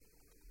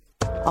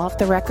Off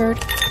the record,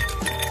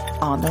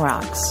 on the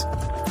rocks.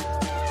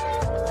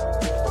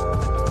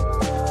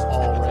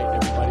 All right,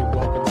 everybody,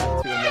 welcome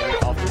back to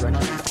another Off the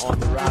Record on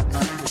the Rocks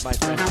with my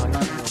friend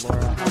Ankarino,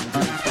 Lara. How are you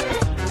doing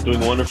today?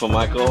 Doing wonderful,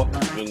 Michael.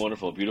 Doing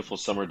wonderful. Beautiful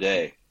summer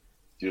day.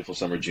 Beautiful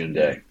summer June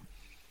day.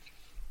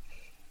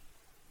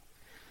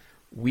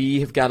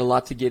 We have got a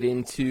lot to get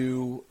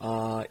into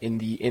in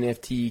the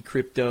NFT,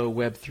 crypto,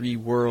 Web3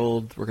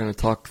 world. We're going to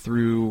talk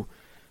through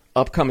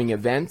upcoming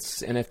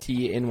events,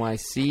 NFT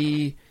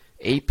NYC,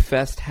 Ape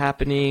Fest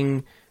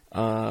happening.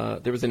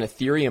 There was an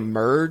Ethereum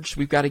merge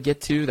we've got to get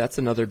to. That's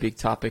another big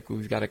topic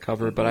we've got to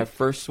cover. But I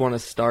first want to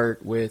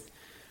start with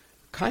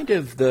kind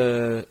of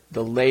the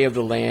lay of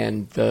the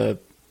land, the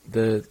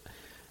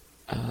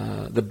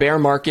bear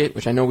market,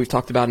 which I know we've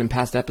talked about in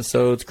past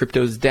episodes.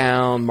 Crypto's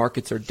down,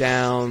 markets are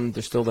down.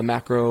 There's still the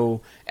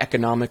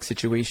macroeconomic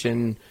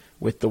situation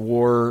with the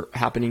war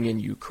happening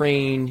in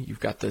Ukraine. You've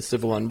got the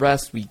civil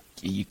unrest.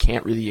 You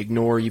can't really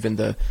ignore even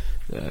the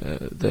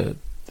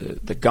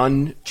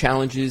gun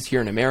challenges here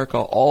in America.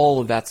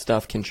 All of that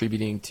stuff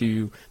contributing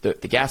to the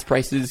gas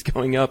prices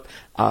going up.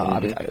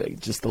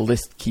 Just the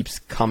list keeps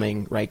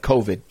coming, right?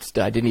 COVID,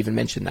 I didn't even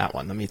mention that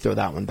one. Let me throw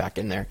that one back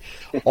in there.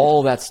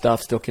 All that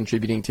stuff still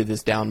contributing to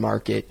this down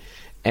market.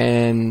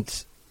 And,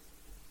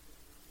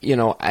 you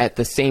know, at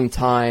the same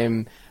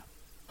time,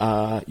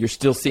 you're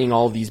still seeing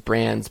all these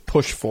brands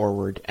push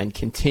forward and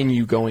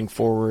continue going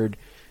forward.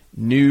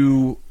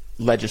 New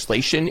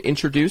legislation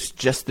introduced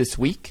just this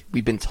week.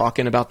 We've been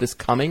talking about this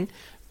coming.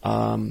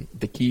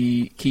 The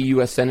key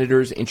U.S.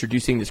 senators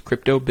introducing this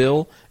crypto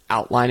bill,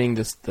 outlining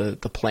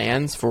the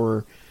plans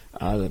for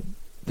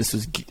this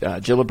was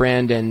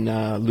Gillibrand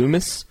and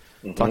Loomis,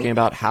 talking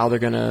about how they're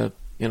going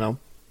to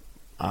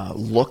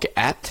look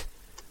at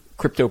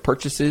crypto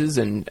purchases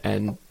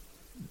and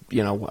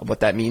you know what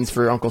that means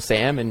for Uncle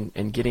Sam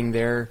and getting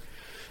their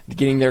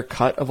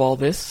cut of all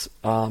this.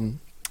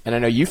 And I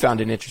know you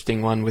found an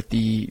interesting one with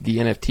the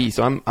NFT.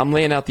 So I'm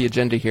laying out the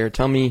agenda here.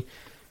 Tell me,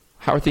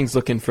 how are things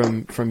looking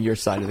from your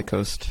side of the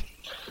coast?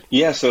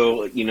 Yeah,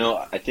 so,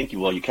 I think,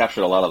 you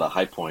captured a lot of the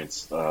high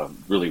points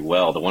really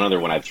well. The one other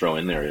one I'd throw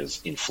in there is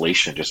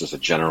inflation, just as a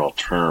general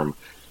term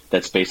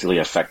that's basically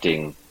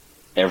affecting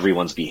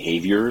everyone's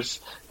behaviors.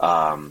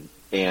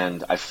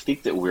 And I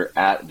think that we're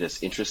at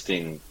this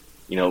interesting,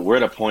 we're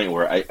at a point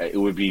where it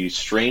would be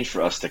strange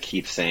for us to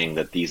keep saying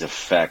that these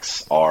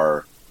effects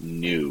are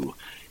new.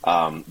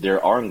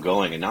 They're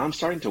ongoing, and now I'm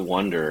starting to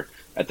wonder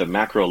at the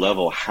macro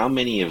level how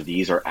many of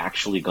these are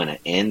actually going to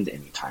end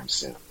anytime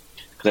soon.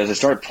 Because as I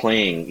start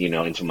playing,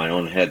 into my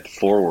own head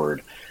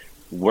forward,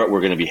 what we're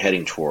going to be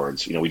heading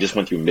towards, we just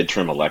went through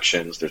midterm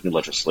elections. There's new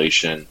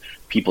legislation,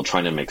 people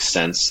trying to make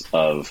sense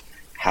of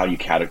how you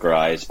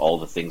categorize all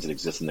the things that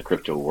exist in the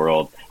crypto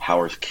world.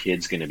 How are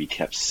kids going to be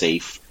kept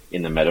safe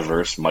in the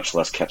metaverse, much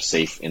less kept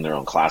safe in their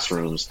own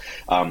classrooms?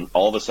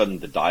 All of a sudden,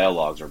 the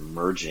dialogues are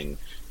merging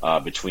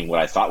between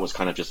what I thought was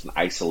kind of just an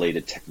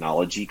isolated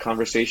technology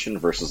conversation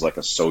versus like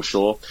a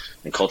social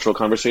and cultural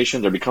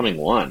conversation. They're becoming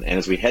one. And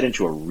as we head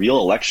into a real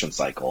election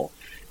cycle,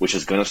 which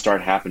is going to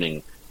start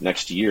happening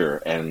next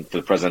year, and for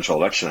the presidential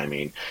election, I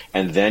mean,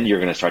 and then you're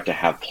going to start to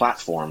have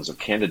platforms of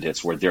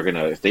candidates where they're going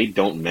to, if they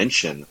don't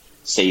mention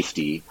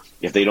safety,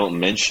 if they don't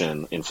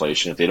mention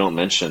inflation, if they don't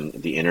mention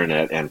the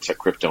internet and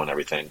crypto and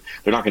everything,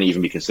 they're not going to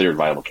even be considered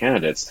viable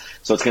candidates.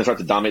 So it's going to start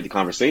to dominate the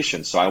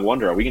conversation. So I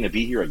wonder, are we going to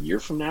be here a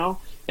year from now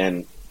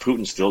and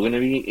Putin's still going to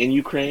be in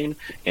Ukraine,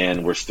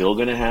 and we're still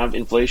going to have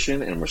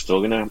inflation, and we're still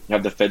going to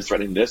have the Fed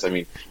threatening this? I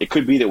mean, it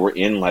could be that we're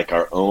in like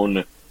our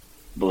own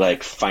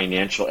like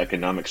financial,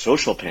 economic,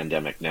 social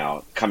pandemic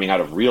now, coming out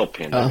of real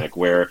pandemic,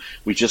 where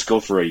we just go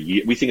for a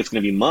year. We think it's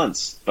going to be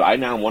months, but I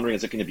now am wondering,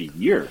 is it going to be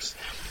years?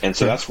 And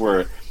so that's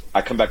where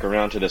I come back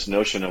around to this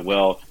notion of,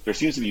 well, there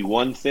seems to be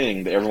one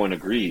thing that everyone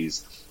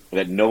agrees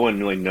that no one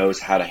really knows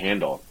how to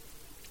handle.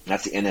 And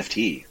that's the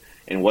NFT.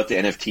 And what the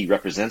NFT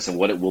represents and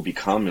what it will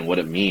become and what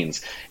it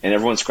means. And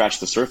everyone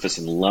scratched the surface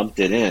and lumped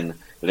it in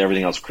with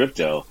everything else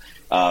crypto.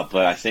 But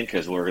I think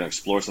as we're going to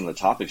explore some of the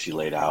topics you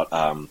laid out,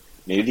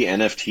 maybe the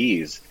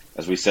NFTs,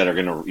 as we said, are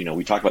going to,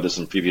 we talked about this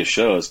in previous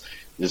shows,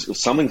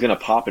 something's going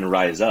to pop and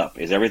rise up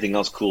as everything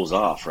else cools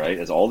off, right?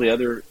 As all the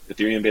other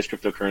Ethereum-based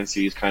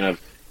cryptocurrencies kind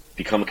of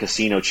become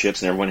casino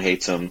chips and everyone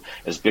hates them,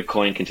 as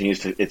Bitcoin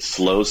continues its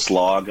slow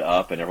slog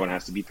up and everyone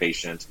has to be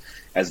patient,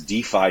 as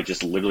DeFi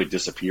just literally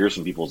disappears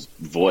from people's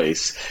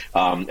voice,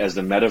 as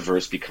the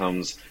metaverse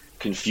becomes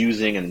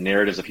confusing and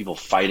narratives of people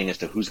fighting as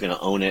to who's going to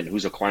own it and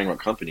who's acquiring what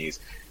companies.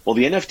 Well,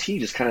 the NFT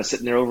just kind of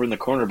sitting there over in the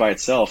corner by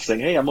itself saying,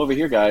 hey, I'm over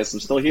here, guys. I'm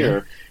still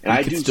here. And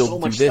I do so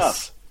much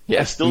stuff.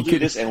 Yeah, I still do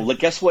this. And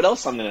guess what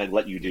else I'm going to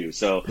let you do?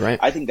 So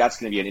I think that's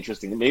going to be an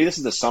interesting – maybe this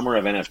is the summer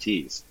of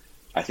NFTs.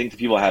 I think the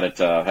people had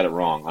it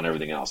wrong on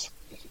everything else.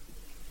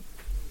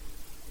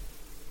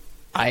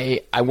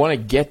 I want to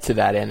get to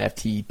that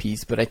NFT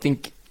piece, but I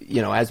think,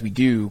 as we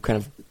do, kind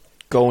of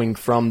going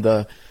from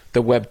the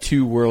Web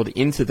 2 world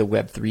into the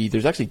Web 3,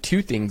 there's actually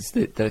two things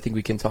that I think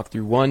we can talk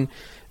through. One,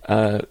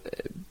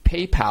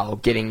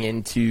 PayPal getting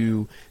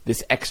into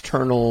this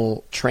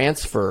external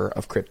transfer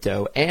of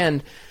crypto,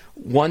 and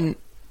one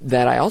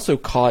that I also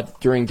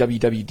caught during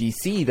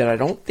WWDC that I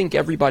don't think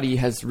everybody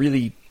has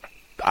really,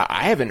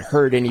 I haven't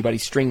heard anybody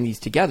string these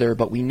together,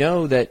 but we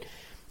know that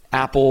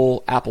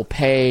Apple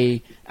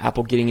Pay,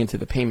 Apple getting into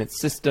the payment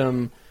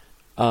system,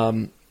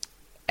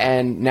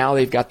 and now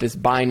they've got this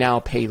buy now,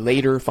 pay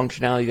later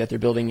functionality that they're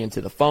building into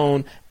the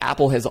phone.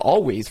 Apple has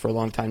always, for a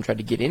long time, tried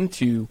to get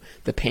into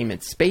the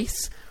payment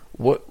space.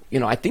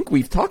 I think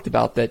we've talked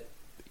about that.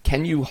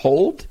 Can you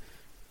hold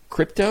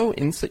crypto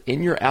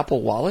in your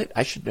Apple Wallet?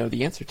 I should know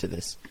the answer to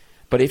this.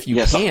 But if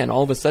you can,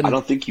 all of a sudden... I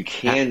don't think you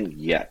can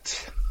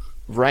yet.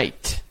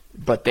 Right.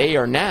 But they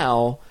are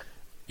now,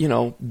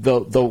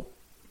 the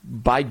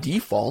by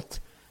default,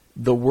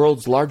 the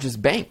world's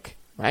largest bank.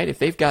 Right? If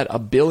they've got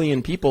 1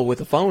 billion people with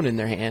a phone in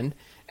their hand,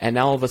 and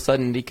now all of a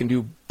sudden they can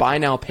do buy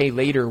now, pay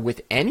later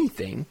with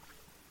anything,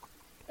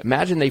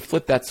 imagine they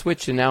flip that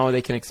switch and now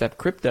they can accept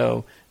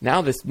crypto.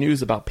 Now this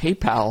news about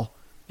PayPal,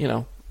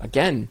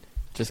 again,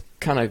 just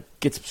kind of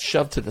gets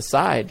shoved to the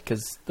side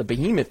because the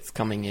behemoth's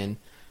coming in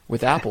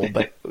with Apple.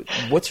 But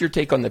what's your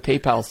take on the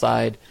PayPal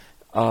side?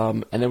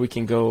 And then we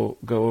can go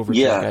over to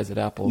you guys at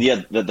Apple.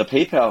 Yeah, the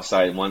PayPal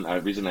side, one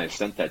reason I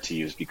sent that to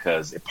you is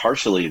because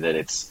partially that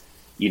it's,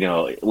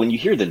 when you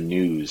hear the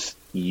news,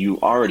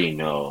 you already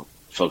know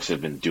folks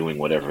have been doing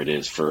whatever it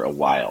is for a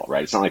while,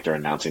 right? It's not like they're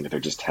announcing that they're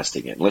just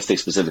testing it, unless they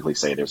specifically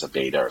say there's a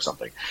beta or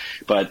something.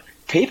 But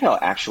PayPal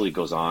actually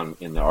goes on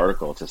in the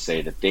article to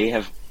say that they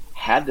have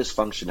had this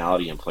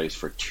functionality in place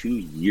for 2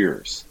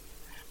 years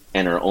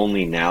and are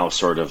only now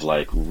sort of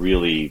like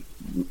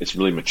it's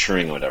really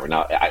maturing or whatever.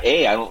 Now,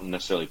 I don't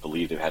necessarily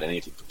believe they've had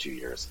anything for 2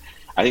 years.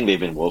 I think they've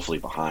been woefully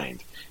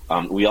behind.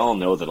 We all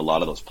know that a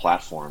lot of those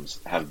platforms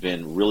have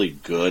been really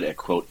good at,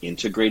 quote,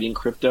 integrating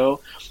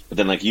crypto. But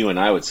then like you and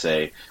I would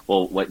say,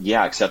 well,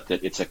 except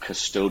that it's a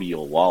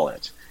custodial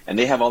wallet. And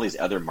they have all these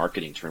other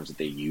marketing terms that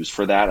they use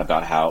for that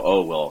about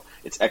how,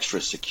 it's extra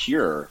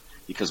secure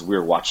because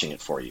we're watching it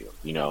for you.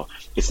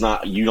 It's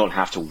not, you don't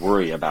have to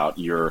worry about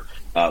your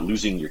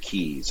losing your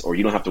keys, or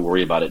you don't have to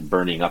worry about it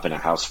burning up in a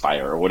house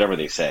fire or whatever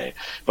they say.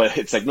 But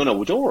it's like,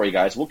 no, don't worry,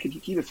 guys, we'll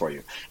keep it for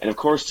you. And of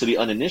course, to the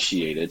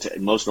uninitiated, to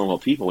most normal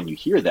people, when you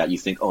hear that, you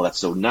think, oh, that's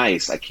so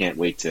nice. I can't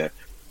wait to,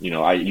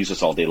 I use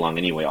this all day long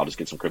anyway. I'll just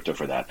get some crypto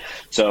for that.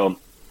 So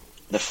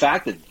the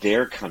fact that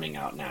they're coming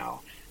out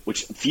now,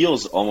 which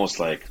feels almost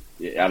like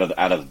out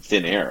of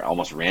thin air,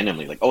 almost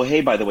randomly, like, oh, hey,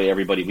 by the way,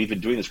 everybody, we've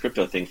been doing this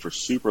crypto thing for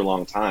super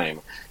long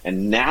time,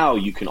 and now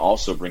you can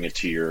also bring it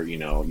to your, you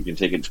can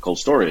take it to cold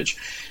storage.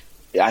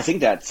 I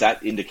think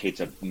that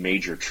indicates a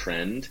major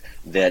trend,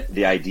 that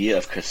the idea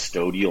of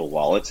custodial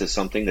wallets is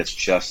something that's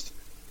just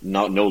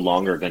no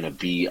longer going to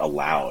be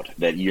allowed,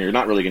 that you're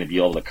not really going to be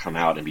able to come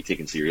out and be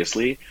taken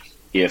seriously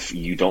if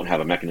you don't have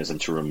a mechanism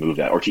to remove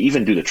that, or to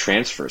even do the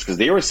transfers. Because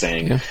they were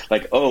saying,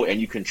 and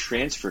you can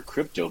transfer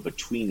crypto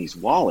between these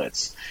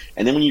wallets.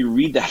 And then when you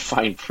read that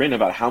fine print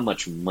about how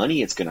much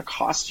money it's going to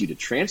cost you to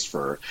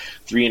transfer,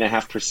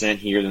 3.5%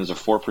 here, then there's a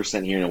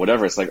 4% here, and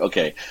whatever, it's like,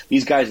 okay,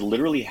 these guys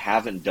literally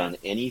haven't done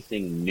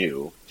anything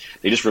new.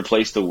 They just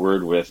replaced the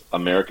word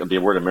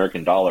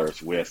American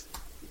dollars with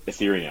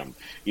Ethereum.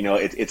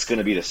 It's going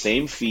to be the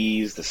same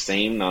fees, the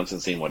same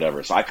nonsense, same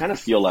whatever. So I kind of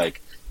feel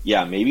like,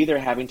 maybe they're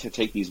having to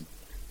make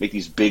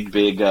these big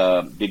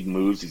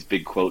moves, these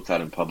big quotes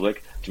out in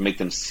public to make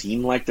them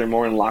seem like they're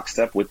more in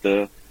lockstep with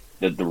the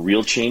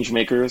real change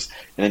makers.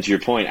 And then to your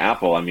point,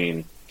 Apple,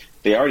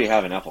 they already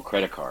have an Apple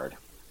credit card.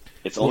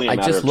 It's only a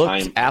matter of time. I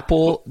just looked.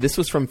 Apple. This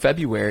was from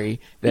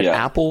February. That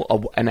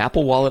an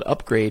Apple Wallet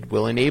upgrade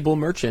will enable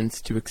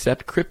merchants to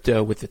accept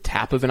crypto with the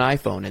tap of an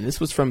iPhone. And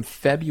this was from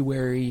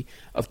February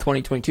of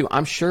 2022.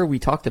 I'm sure we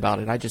talked about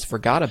it. I just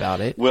forgot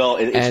about it. Well,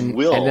 and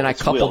then I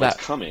coupled that.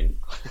 It's coming.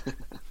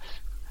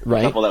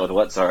 Right. Couple that with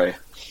what? Sorry.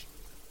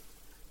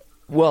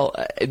 Well,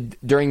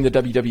 during the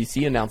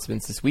WWDC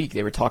announcements this week,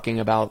 they were talking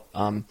about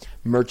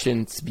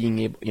merchants being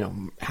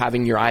able,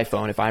 having your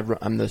iPhone. If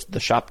I'm the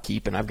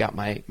shopkeep and I've got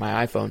my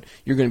iPhone,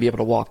 you're going to be able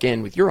to walk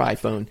in with your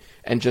iPhone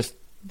and just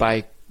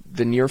by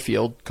the near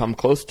field come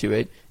close to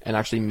it and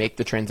actually make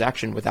the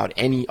transaction without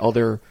any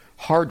other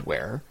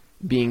hardware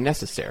being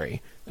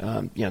necessary.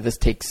 This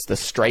takes the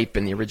Stripe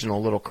and the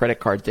original little credit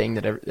card thing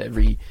that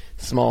every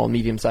small,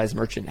 medium-sized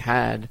merchant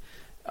had,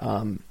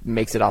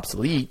 makes it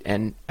obsolete.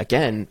 And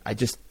again, I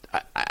just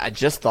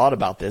thought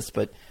about this,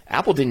 but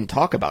Apple didn't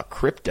talk about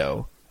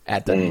crypto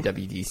at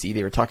WWDC.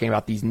 They were talking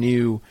about these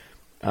new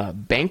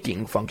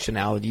banking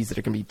functionalities that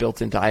are going to be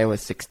built into iOS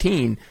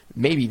 16.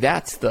 Maybe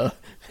that's that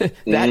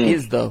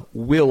is the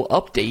will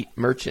update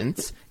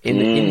merchants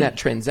in that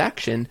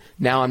transaction.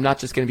 Now I'm not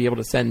just going to be able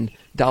to send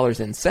dollars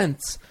and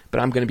cents,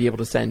 but I'm going to be able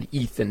to send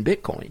ETH and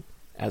Bitcoin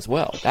as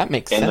well. That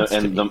makes sense.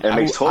 It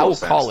makes total I will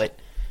sense. call it.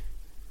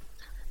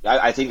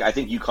 I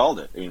think you called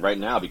it. Right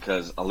now,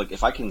 because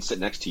if I can sit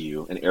next to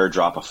you and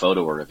airdrop a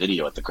photo or a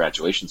video at the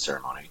graduation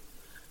ceremony,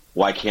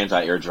 why can't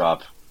I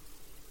airdrop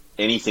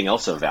anything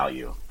else of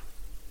value?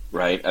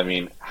 right? I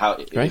mean, how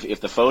Right.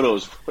 if the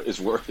photos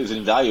is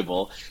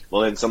invaluable,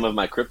 well, then some of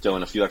my crypto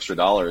and a few extra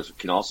dollars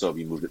can also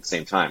be moved at the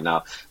same time.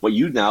 Now, what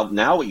you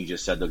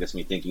just said though gets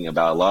me thinking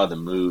about a lot of the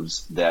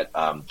moves that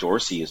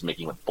Dorsey is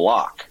making with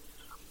Block,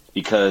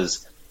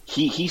 because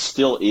he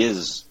still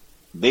is.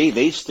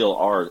 They still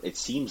are. It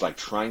seems like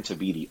trying to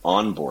be the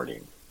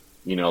onboarding.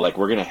 Like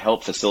we're going to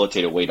help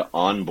facilitate a way to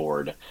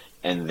onboard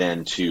and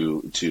then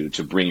to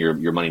bring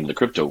your money into the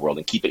crypto world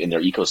and keep it in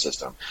their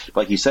ecosystem.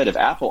 But like you said, if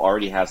Apple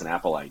already has an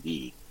Apple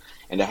ID,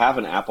 and to have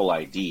an Apple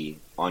ID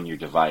on your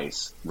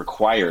device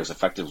requires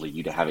effectively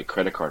you to have a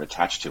credit card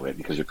attached to it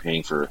because you're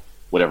paying for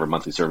whatever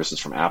monthly services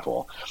from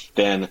Apple,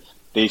 then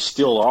they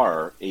still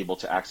are able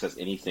to access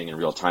anything in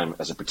real time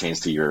as it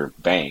pertains to your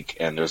bank.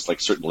 And there's like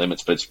certain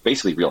limits, but it's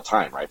basically real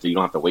time, right? So you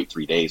don't have to wait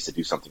 3 days to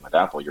do something with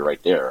Apple. You're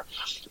right there.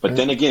 But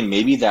then again,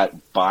 maybe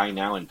that buy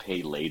now and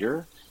pay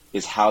later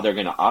is how they're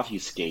going to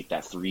obfuscate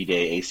that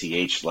 3-day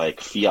ACH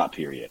like fiat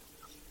period,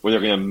 where they're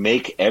going to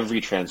make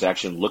every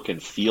transaction look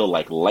and feel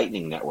like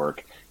Lightning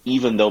Network,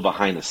 even though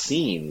behind the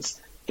scenes,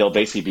 they'll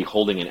basically be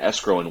holding an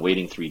escrow and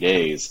waiting 3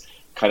 days,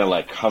 kind of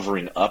like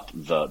covering up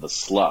the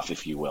slough,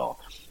 if you will.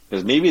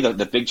 Because maybe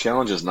the big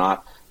challenge is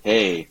not,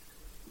 hey,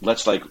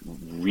 let's like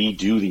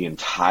redo the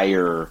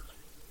entire,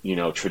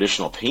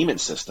 traditional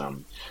payment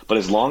system. But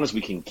as long as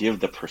we can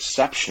give the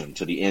perception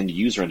to the end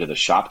user and to the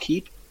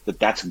shopkeep that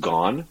that's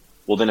gone,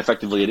 well, then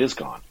effectively it is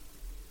gone.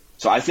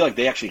 So I feel like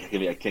they actually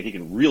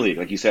can really,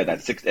 like you said,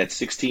 that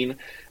 16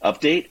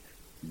 update,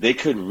 they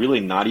could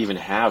really not even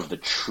have the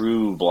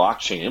true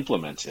blockchain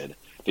implemented.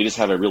 They just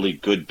have a really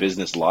good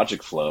business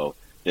logic flow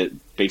that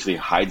basically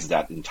hides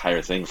that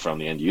entire thing from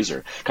the end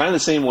user. Kind of the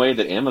same way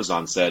that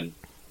Amazon said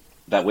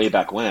that way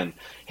back when,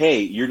 hey,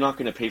 you're not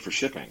going to pay for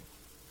shipping.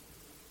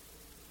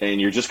 And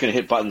you're just going to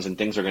hit buttons and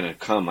things are going to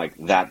come like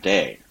that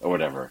day or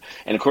whatever.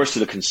 And of course, to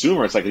the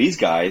consumer, it's like these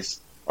guys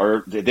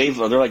they're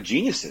like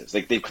geniuses.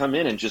 Like they've come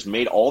in and just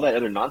made all that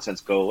other nonsense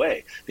go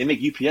away. They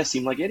make UPS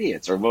seem like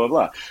idiots or blah,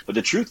 blah, blah. But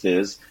the truth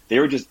is they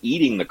were just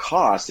eating the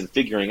cost and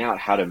figuring out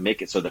how to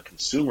make it so the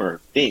consumer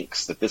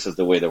thinks that this is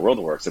the way the world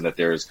works and that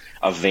there's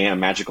a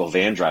magical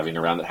van driving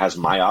around that has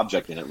my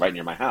object in it right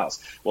near my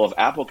house. Well, if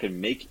Apple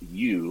can make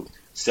you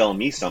sell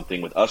me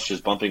something with us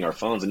just bumping our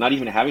phones and not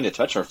even having to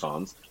touch our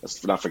phones,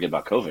 let's not forget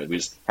about COVID. We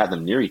just had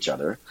them near each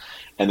other.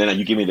 And then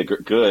you give me the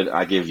good,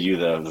 I give you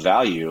the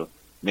value.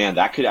 Man,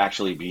 that could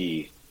actually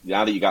be,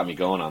 now that you got me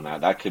going on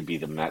that could be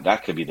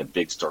the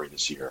big story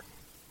this year,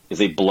 is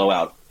they blow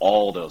out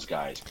all those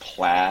guys.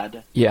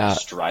 Plaid,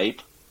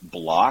 Stripe,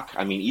 Block.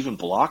 I mean, even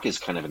Block is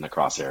kind of in the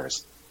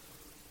crosshairs.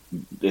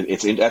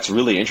 That's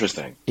really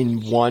interesting.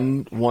 In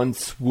one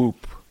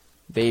swoop,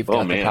 they've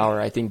got the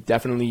power. I think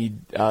definitely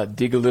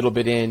dig a little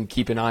bit in,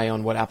 keep an eye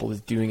on what Apple is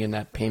doing in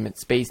that payment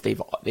space.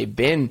 They've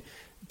been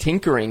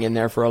tinkering in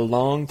there for a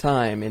long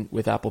time, and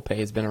with Apple Pay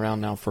has been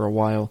around now for a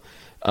while.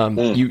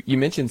 You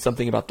mentioned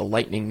something about the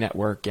Lightning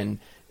Network and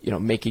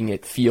making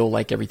it feel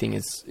like everything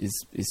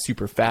is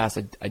super fast.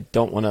 I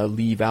don't want to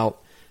leave out,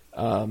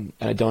 and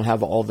I don't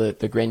have all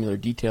the granular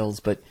details,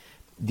 but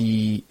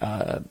the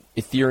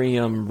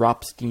Ethereum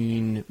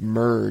Ropstein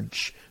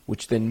merge,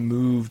 which then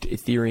moved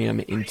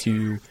Ethereum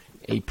into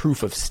a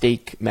proof of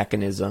stake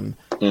mechanism,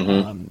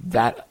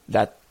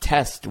 that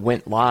test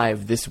went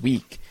live this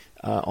week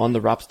on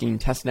the Ropstein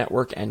test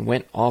network and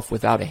went off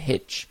without a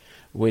hitch,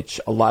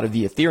 which a lot of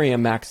the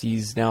Ethereum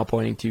maxis now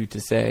pointing to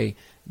say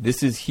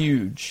this is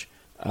huge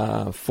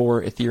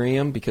for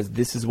Ethereum because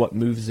this is what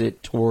moves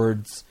it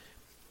towards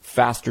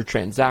faster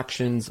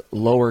transactions,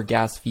 lower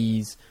gas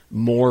fees,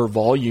 more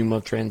volume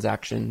of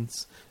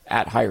transactions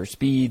at higher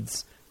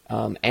speeds,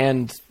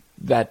 and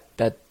that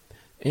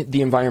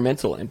the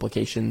environmental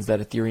implications that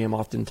Ethereum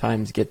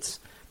oftentimes gets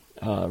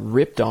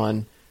ripped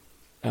on,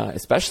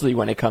 especially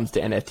when it comes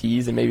to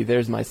NFTs. And maybe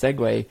there's my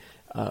segue.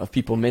 Of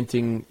people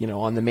minting,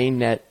 on the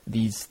mainnet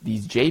these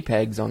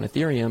JPEGs on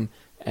Ethereum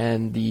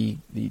and the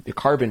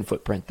carbon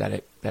footprint that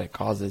it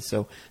causes.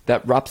 So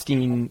that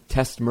Ropstein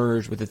test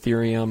merge with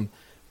Ethereum,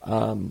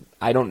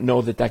 I don't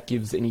know that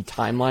gives any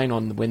timeline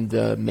on when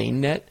the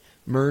mainnet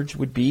merge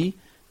would be,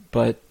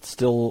 but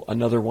still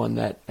another one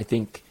that I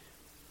think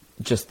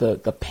just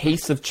the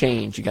pace of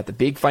change. You got the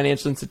big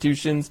financial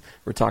institutions.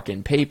 We're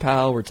talking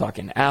PayPal. We're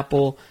talking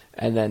Apple.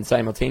 And then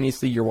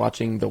simultaneously, you're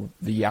watching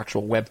the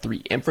actual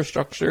Web3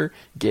 infrastructure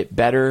get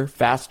better,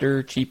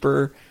 faster,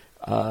 cheaper,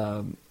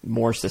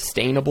 more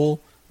sustainable.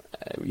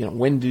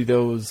 When do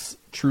those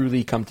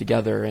truly come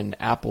together? And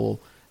Apple,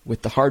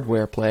 with the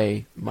hardware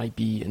play, might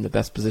be in the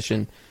best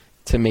position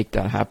to make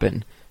that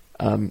happen.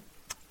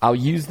 I'll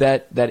use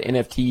that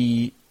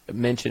NFT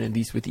mention, at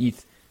least with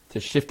ETH, to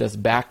shift us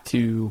back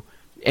to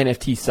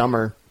NFT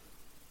summer.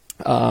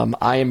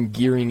 I am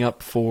gearing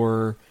up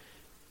for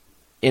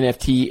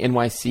NFT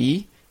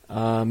NYC.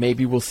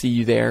 Maybe we'll see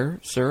you there,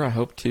 sir. I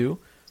hope to.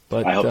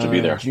 But I hope to be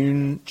there.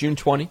 June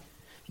 20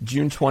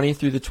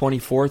 through the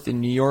 24th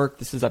in New York.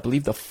 This is, I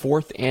believe, the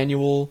 4th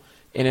annual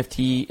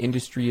NFT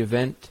industry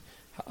event.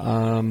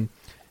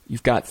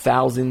 You've got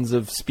thousands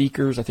of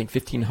speakers, I think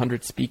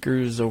 1,500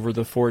 speakers over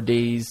the 4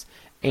 days,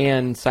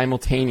 and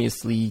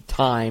simultaneously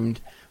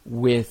timed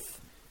with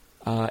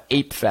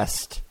Ape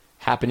Fest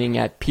happening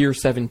at Pier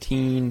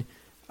 17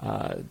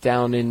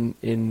 down in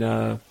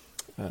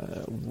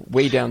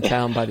way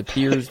downtown by the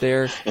piers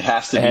there. It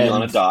has to be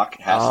on a dock.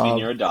 It has to be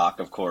near a dock,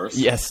 of course.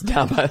 Yes,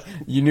 down by,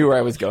 you knew where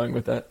I was going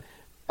with that.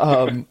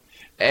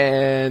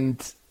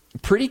 And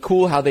pretty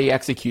cool how they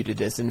executed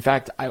this. In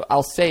fact,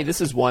 I'll say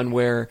this is one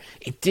where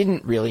it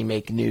didn't really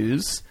make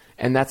news,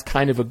 and that's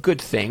kind of a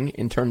good thing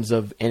in terms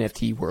of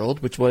NFT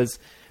world, which was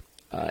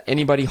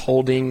anybody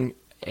holding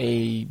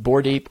a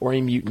Bored Ape or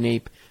a Mutant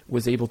Ape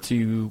was able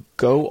to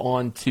go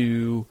on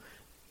to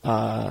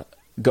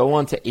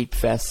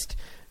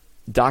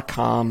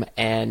apefest.com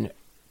and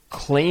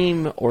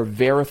claim or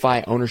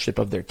verify ownership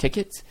of their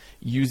tickets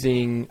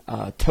using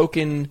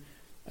token.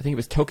 I think it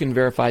was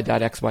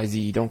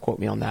tokenverified.xyz. Don't quote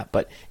me on that.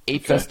 But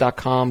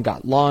apefest.com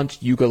got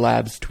launched. Yuga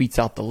Labs tweets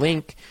out the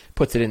link,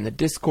 puts it in the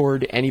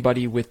Discord.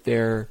 Anybody with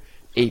their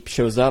ape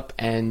shows up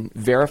and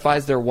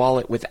verifies their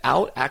wallet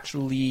without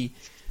actually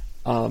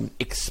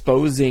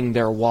exposing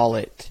their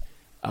wallet.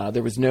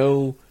 There was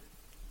no.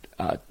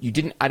 You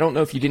didn't. I don't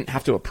know if you didn't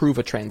have to approve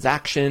a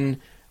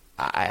transaction.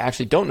 I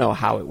actually don't know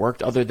how it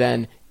worked, other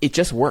than it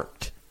just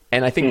worked.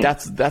 And I think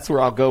that's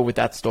where I'll go with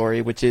that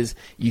story, which is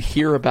you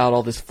hear about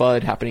all this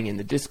FUD happening in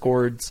the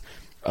Discords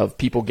of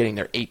people getting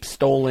their ape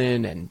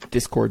stolen, and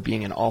Discord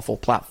being an awful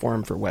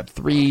platform for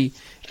Web3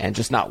 and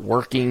just not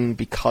working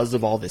because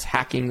of all this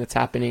hacking that's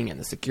happening and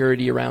the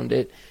security around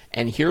it.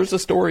 And here's a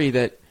story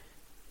that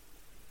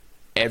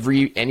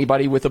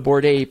anybody with a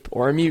Bored Ape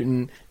or a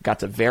Mutant got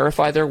to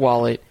verify their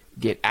wallet,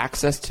 get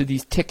access to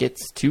these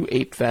tickets to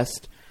Ape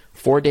Fest,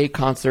 4-day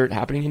concert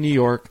happening in New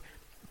York.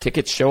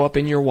 Tickets show up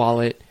in your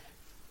wallet.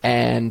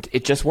 And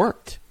it just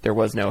worked. There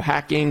was no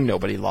hacking.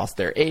 Nobody lost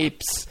their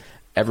apes.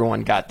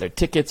 Everyone got their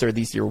tickets, or at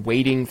least you're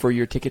waiting for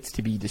your tickets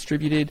to be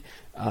distributed.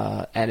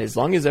 And as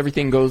long as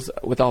everything goes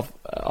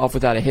off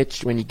without a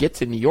hitch when you get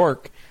to New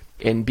York,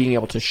 and being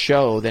able to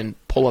show, then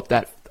pull up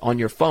that on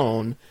your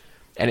phone,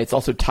 and it's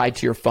also tied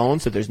to your phone,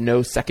 so there's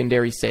no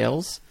secondary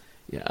sales.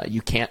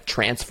 You can't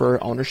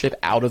transfer ownership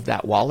out of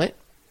that wallet.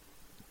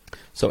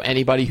 So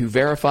anybody who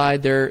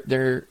verified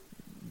their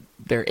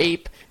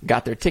ape,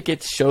 got their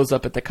tickets, shows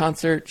up at the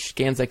concert,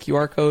 scans that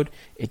QR code,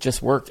 it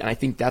just worked. And I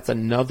think that's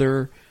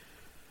another,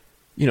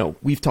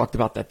 we've talked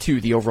about that too,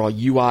 the overall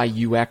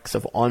UI, UX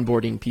of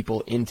onboarding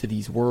people into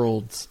these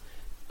worlds.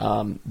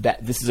 That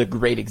this is a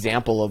great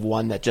example of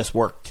one that just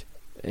worked.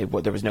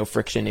 There was no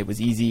friction, it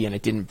was easy, and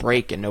it didn't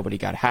break, and nobody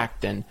got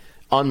hacked. And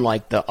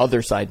unlike the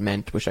other side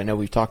Mint, which I know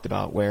we've talked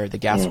about, where the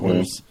gas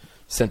wars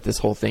sent this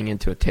whole thing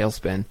into a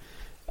tailspin.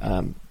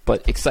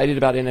 But excited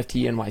about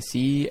NFT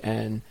NYC,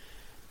 and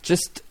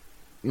just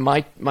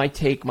my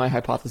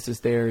hypothesis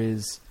there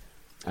is,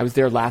 I was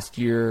there last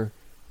year.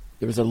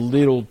 There was a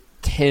little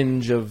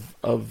tinge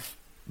of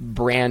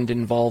brand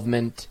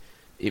involvement.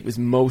 It was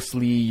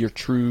mostly your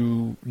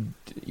true,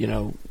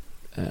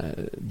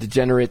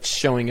 degenerates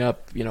showing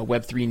up,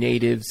 Web3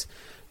 natives,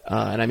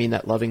 and I mean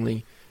that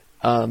lovingly.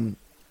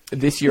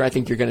 This year, I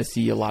think you're going to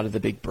see a lot of the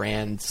big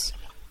brands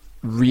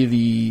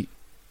really,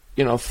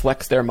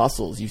 flex their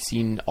muscles. You've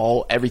seen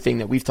everything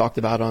that we've talked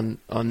about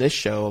on this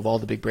show of all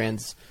the big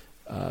brands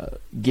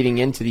getting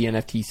into the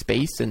NFT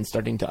space and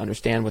starting to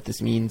understand what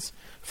this means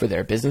for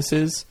their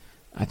businesses.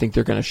 I think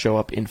they're going to show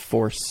up in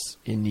force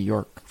in New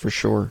York for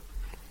sure.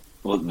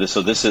 Well, this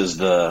is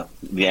the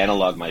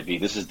analog might be,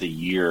 this is the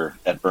year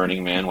at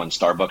Burning Man when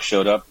Starbucks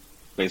showed up,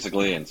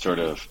 basically, and sort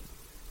of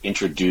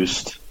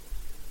introduced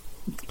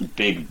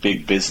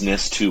big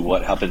business to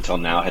what up until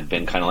now had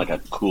been kind of like a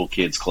cool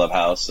kids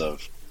clubhouse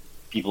of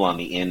people on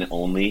the in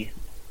only.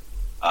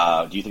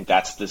 Do you think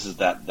this is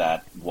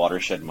that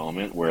watershed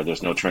moment where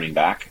there's no turning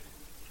back?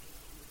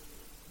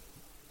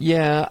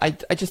 Yeah,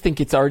 I just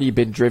think it's already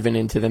been driven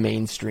into the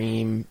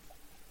mainstream.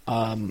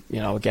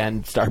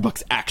 Again,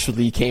 Starbucks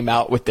actually came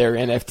out with their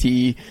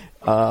NFT.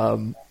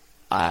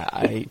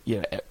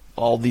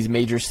 All these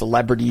major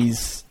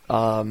celebrities,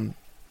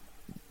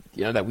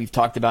 that we've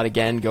talked about,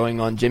 again,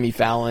 going on Jimmy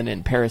Fallon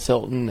and Paris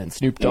Hilton and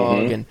Snoop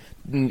Dogg, and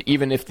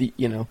even if the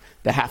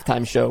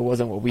halftime show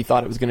wasn't what we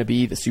thought it was going to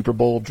be, the Super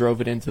Bowl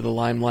drove it into the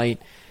limelight.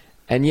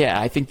 And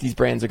yeah, I think these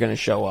brands are going to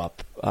show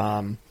up.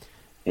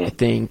 I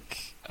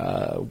think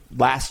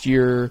last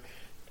year,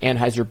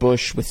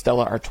 Anheuser-Busch with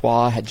Stella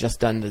Artois had just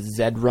done the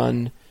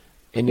Zed-Run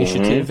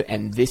initiative,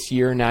 and this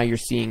year now you're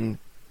seeing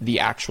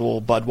the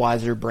actual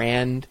Budweiser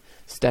brand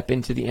step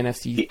into the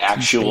NFC. The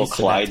actual space,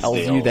 so that tells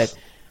you that.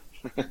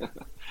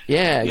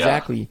 Yeah,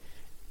 exactly.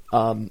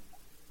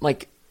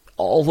 Like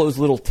all those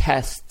little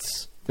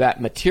tests that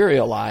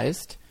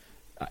materialized,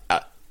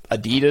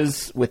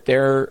 Adidas with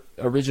their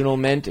original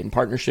Mint in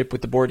partnership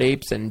with the Bored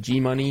Apes and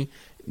G-Money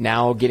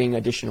now getting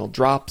additional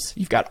drops.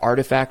 You've got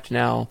Artifact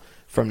now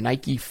from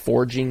Nike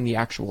forging the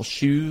actual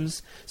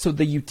shoes. So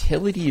the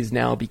utility is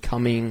now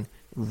becoming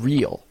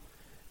real.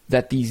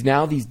 That these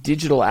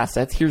digital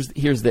assets, here's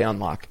the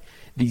unlock.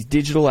 These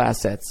digital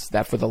assets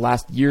that for the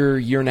last year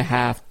and a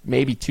half,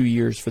 maybe 2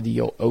 years for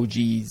the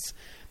OGs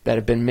that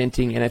have been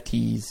minting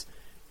NFTs,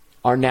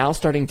 are now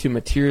starting to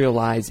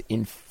materialize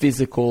in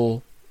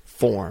physical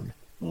form,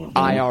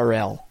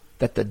 IRL,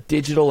 that the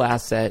digital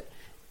asset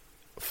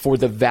for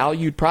the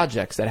valued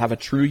projects that have a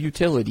true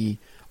utility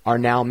are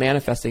now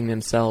manifesting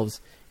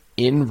themselves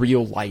in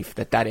real life,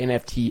 that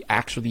NFT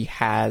actually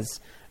has,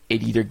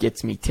 it either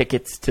gets me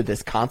tickets to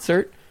this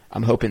concert.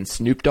 I'm hoping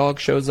Snoop Dogg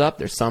shows up.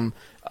 There's some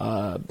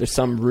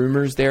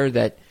rumors there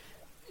that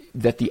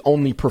the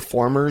only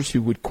performers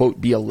who would,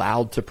 quote, be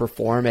allowed to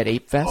perform at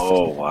Ape Fest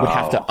would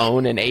have to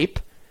own an ape,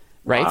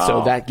 right? Wow.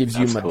 So that gives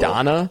you That's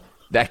Madonna,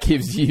 cool. that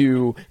gives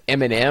you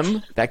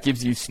Eminem, that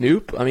gives you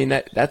Snoop. I mean,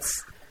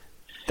 that's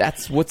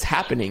what's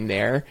happening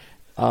there.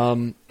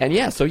 I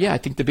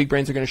think the big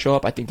brands are going to show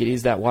up. I think it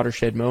is that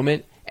watershed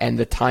moment, and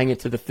the tying it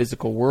to the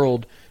physical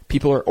world.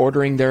 People are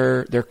ordering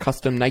their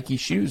custom Nike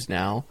shoes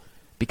now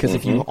because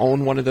if you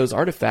own one of those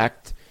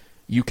artifacts,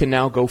 you can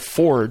now go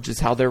forge, is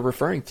how they're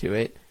referring to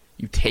it.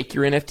 You take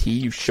your NFT,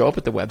 you show up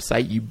at the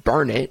website, you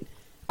burn it,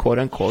 quote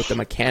unquote, the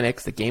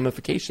mechanics, the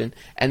gamification,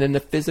 and then the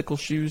physical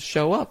shoes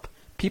show up.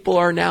 People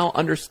are now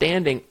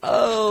understanding,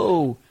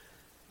 oh,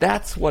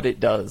 that's what it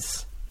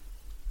does.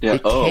 Yeah.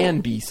 It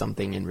can be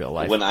something in real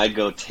life. When I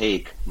go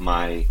take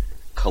my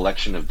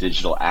collection of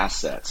digital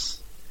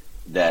assets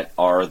that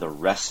are the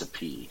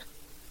recipe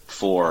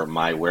for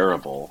my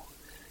wearable,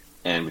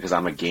 and because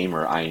I'm a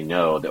gamer, I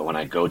know that when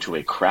I go to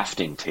a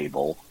crafting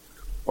table,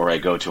 or I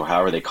go to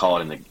however they call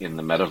it in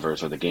the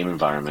metaverse or the game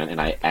environment, and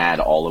I add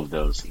all of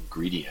those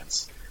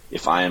ingredients.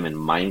 If I am in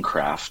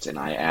Minecraft and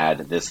I add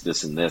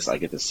this, and this, I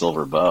get the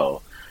silver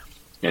bow.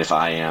 And if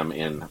I am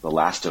in The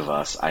Last of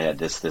Us, I add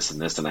this,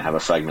 and this, and I have a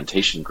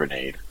fragmentation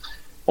grenade.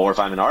 Or if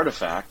I'm an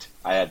artifact,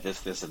 I add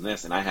this, and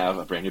this, and I have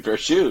a brand new pair of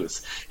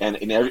shoes. And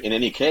in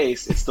any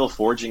case, it's still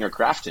forging or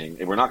crafting.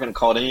 And we're not going to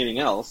call it anything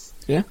else.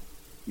 Yeah.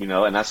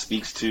 And that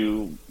speaks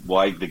to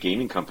why the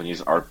gaming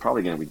companies are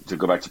probably going to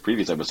go back to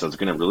previous episodes,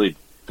 going to really,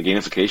 the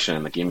gamification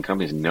and the gaming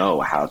companies know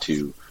how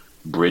to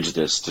bridge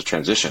this to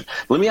transition.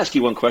 Let me ask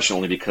you one question,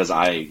 only because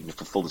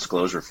for full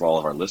disclosure for all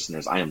of our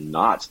listeners, I am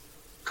not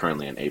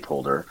currently an ape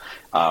holder,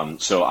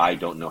 so I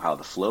don't know how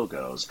the flow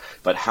goes.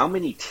 But how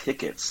many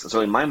tickets?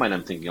 So in my mind,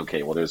 I'm thinking,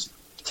 okay, well, there's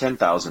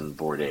 10,000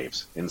 Bored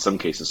Apes. In some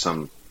cases,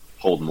 some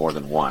hold more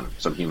than one.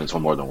 Some humans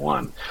hold more than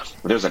one.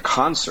 But there's a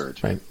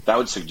concert. Right. That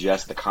would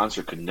suggest the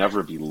concert could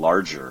never be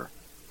larger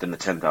than the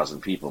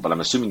 10,000 people. But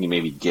I'm assuming you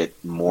maybe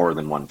get more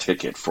than one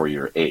ticket for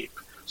your ape,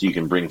 so you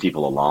can bring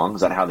people along.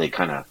 Is that how they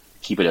kind of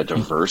keep it a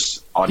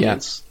diverse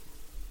audience? Yeah.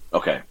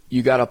 Okay.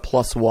 You got a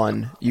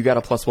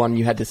 +1.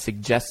 You had to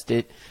suggest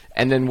it.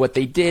 And then what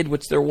they did,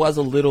 which there was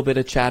a little bit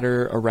of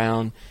chatter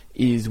around,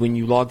 is when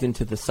you logged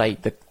into the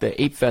site,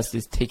 the Ape Fest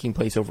is taking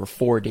place over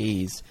 4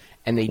 days,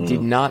 and they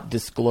did not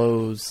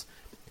disclose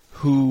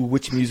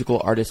which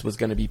musical artist was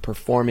going to be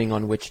performing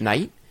on which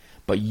night,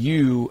 but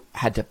you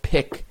had to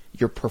pick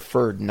your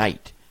preferred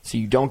night. So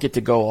you don't get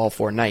to go all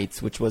 4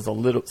 nights, which was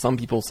some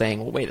people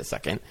saying, well, wait a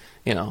second,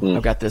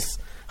 I've got this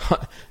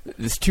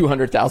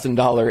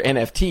 $200,000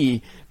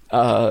 NFT,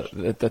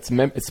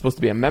 it's supposed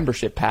to be a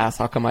membership pass.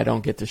 How come I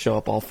don't get to show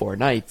up all 4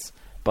 nights?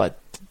 But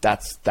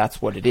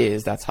that's what it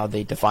is. That's how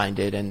they defined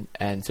it.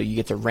 And so you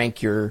get to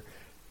rank you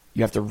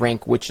have to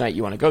rank which night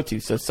you want to go to.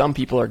 So some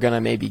people are going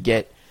to maybe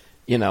get,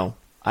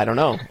 I don't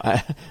know.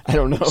 I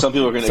don't know. Some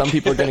people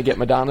are going to get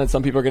Madonna, and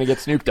some people are going to get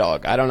Snoop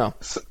Dogg. I don't know.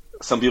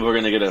 Some people are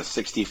going to get a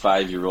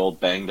 65-year-old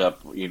banged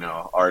up,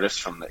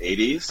 artist from the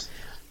 80s.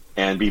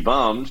 And be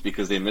bummed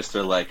because they missed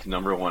their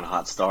number one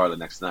hot star the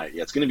next night.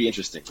 Yeah, it's going to be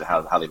interesting to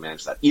how they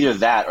manage that. Either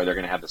that, or they're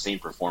going to have the same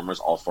performers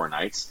all 4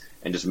 nights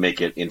and just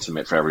make it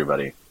intimate for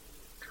everybody.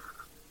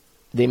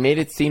 They made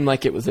it seem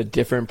like it was a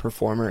different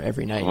performer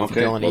every night. Okay, if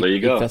you go on well, there you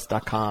go.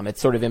 apefest.com, it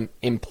sort of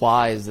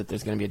implies that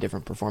there's going to be a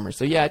different performer.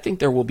 So yeah, I think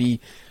there will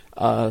be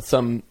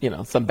some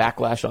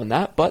backlash on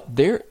that. But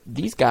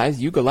these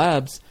guys, Yuga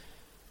Labs,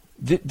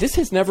 this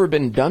has never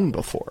been done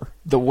before.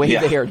 The way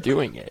they are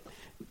doing it,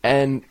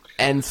 and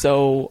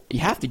so you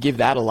have to give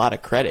that a lot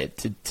of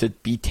credit to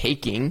be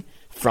taking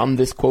from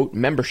this, quote,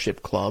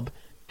 membership club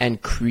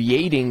and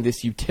creating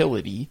this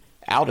utility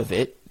out of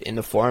it in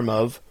the form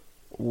of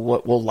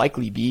what will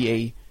likely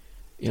be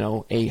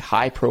a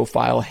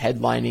high-profile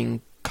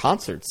headlining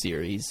concert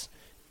series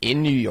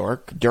in New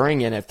York during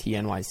NFT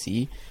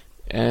NYC.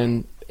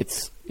 And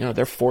it's,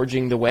 they're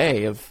forging the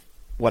way of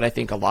what I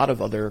think a lot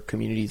of other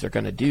communities are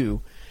going to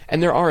do.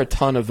 And there are a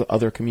ton of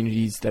other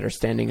communities that are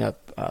standing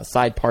up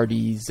side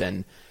parties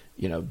and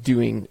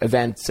doing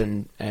events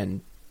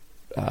and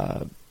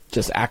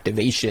just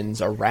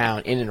activations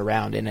in and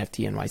around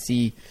NFT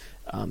NYC.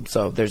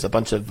 So there's a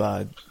bunch of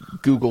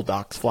Google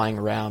Docs flying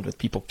around with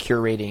people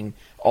curating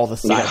all the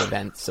side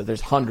events. So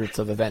there's hundreds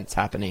of events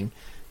happening.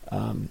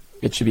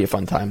 It should be a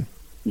fun time.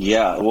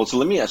 Yeah. Well,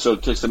 so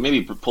to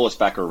maybe pull us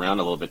back around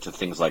a little bit to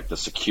things like the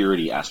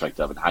security aspect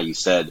of it. How you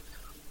said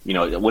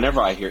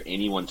Whenever I hear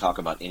anyone talk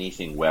about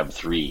anything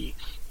Web3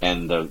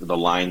 and the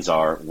lines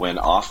are "went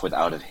off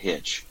without a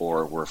hitch"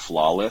 or "were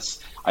flawless,"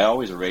 I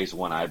always raise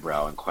one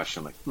eyebrow and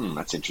question, like,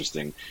 that's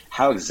interesting.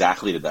 How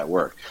exactly did that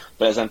work?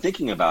 But as I'm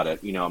thinking about it,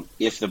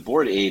 if the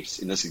Bored Apes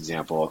in this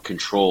example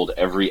controlled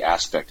every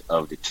aspect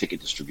of the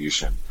ticket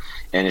distribution,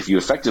 and if you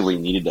effectively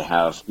if you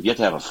have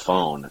to have a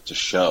phone to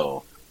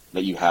show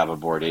that you have a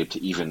Bored Ape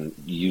to even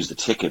use the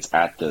tickets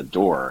at the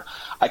door,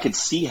 I could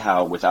see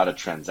how without a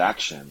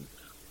transaction,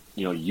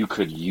 you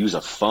could use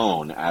a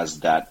phone as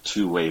that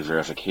two-factor,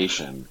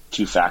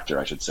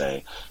 I should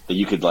say, that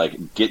you could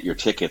get your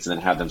tickets and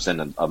then have them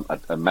send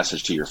a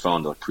message to your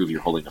phone to prove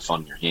you're holding the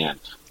phone in your hand.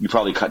 You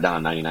probably cut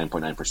down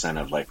 99.9%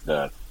 of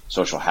the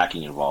social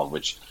hacking involved,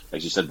 which,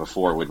 as you said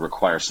before, would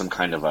require some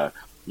kind of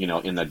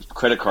in the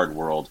credit card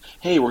world,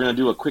 hey, we're going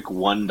to do a quick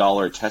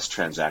 $1 test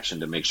transaction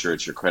to make sure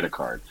it's your credit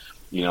card.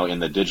 In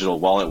the digital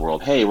wallet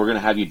world, hey, we're going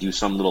to have you do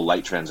some little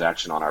light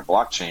transaction on our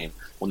blockchain.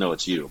 Well, no,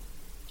 it's you.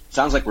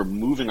 Sounds like we're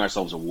moving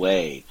ourselves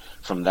away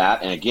from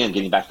that, and again,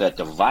 getting back to that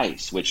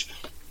device, which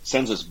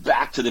sends us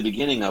back to the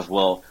beginning of,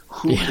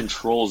 who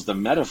controls the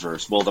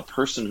metaverse? Well, the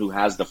person who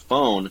has the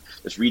phone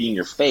that's reading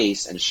your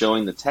face and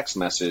showing the text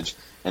message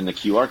and the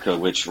QR code,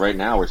 which right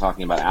now we're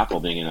talking about Apple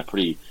being in a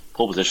pretty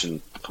pole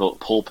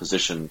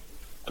position.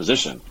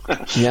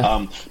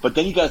 Yeah. But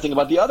then you got to think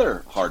about the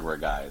other hardware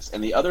guys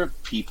and the other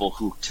people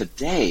who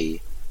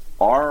today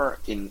are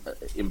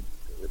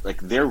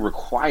they're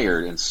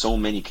required in so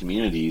many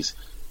communities.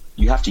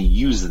 You have to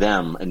use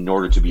them in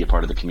order to be a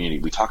part of the community.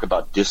 We talk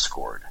about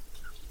Discord.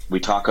 We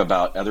talk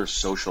about other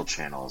social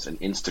channels and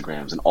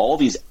Instagrams and all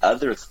these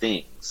other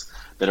things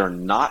that are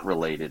not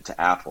related to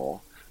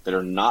Apple, that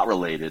are not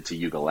related to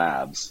Yuga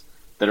Labs,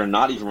 that are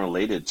not even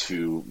related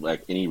to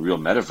any real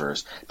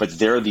metaverse, but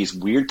there are these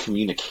weird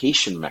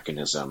communication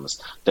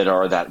mechanisms that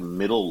are that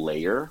middle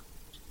layer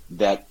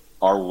that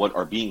are what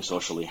are being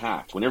socially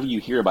hacked. Whenever you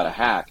hear about a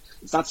hack,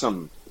 it's not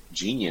some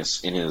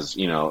genius in his,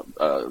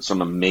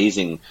 some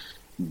amazing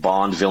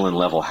Bond villain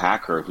level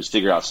hacker who's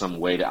figured out some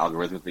way to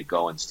algorithmically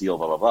go and steal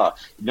blah blah blah.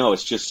 No,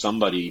 it's just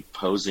somebody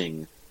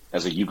posing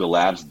as a Yuga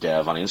Labs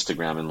dev on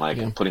Instagram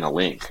and putting a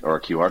link or a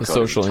QR code.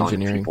 Social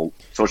engineering.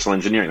 Social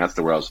engineering. That's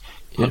the word I was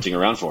hunting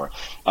around for.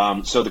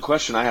 So the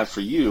question I have for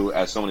you,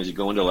 as someone as you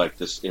go into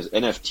this, is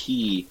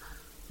NFT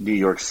New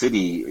York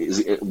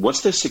City.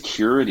 What's the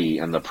security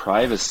and the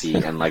privacy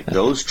and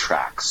those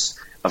tracks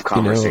of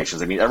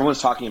conversations? I mean, everyone's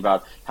talking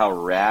about how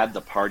rad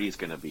the party is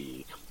going to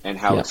be, and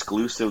how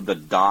exclusive the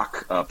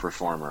doc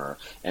performer,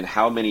 and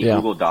how many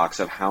Google Docs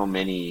have how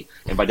many.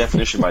 And by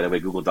definition, by the way,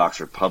 Google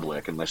Docs are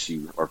public unless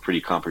you are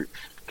pretty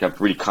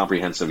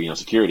comprehensive,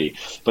 security.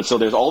 But so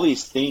there's all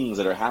these things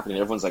that are happening.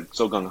 Everyone's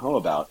so gung ho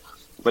about.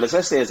 But as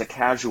I say, as a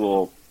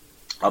casual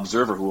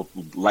observer who will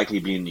likely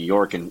be in New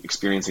York and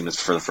experiencing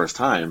this for the first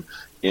time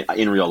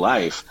in real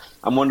life,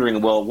 I'm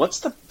wondering,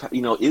 what's the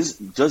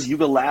does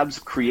Yuga Labs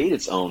create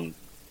its own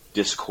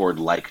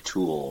Discord-like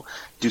tool?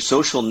 Do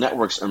social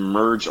networks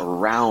emerge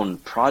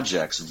around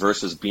projects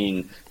versus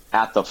being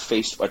at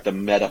the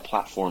meta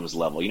platforms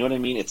level? You know what I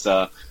mean? It's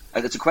a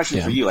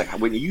question for you.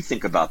 When you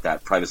think about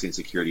that privacy and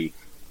security,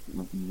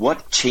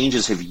 what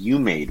changes have you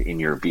made in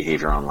your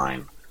behavior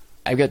online?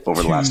 I've got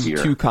over the last year.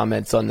 Two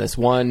comments on this.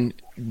 One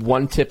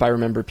tip I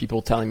remember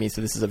people telling me,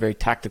 so this is a very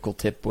tactical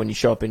tip when you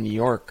show up in New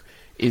York,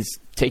 is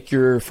take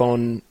your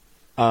phone,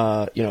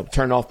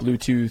 turn off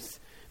Bluetooth.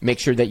 Make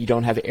sure that you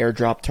don't have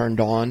AirDrop turned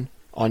on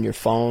your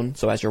phone.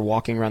 So as you're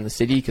walking around the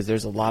city, because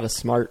there's a lot of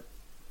smart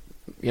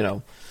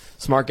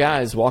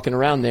guys walking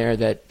around there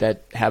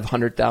that have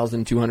 $100,000,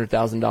 $200,000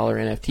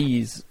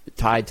 NFTs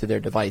tied to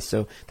their device.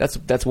 So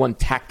that's one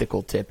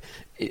tactical tip.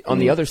 On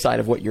the other side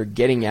of what you're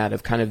getting at,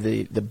 of kind of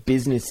the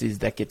businesses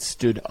that get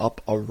stood up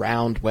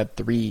around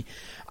Web3,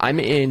 I'm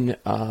in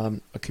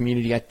a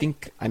community, I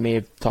think I may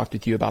have talked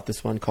with you about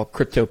this one, called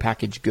Crypto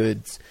Package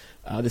Goods.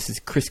 This is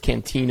Chris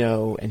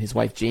Cantino and his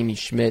wife Jamie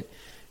Schmidt,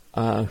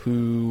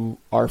 who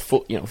are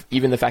full.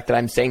 Even the fact that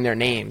I'm saying their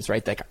names,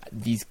 right?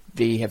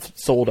 They have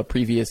sold a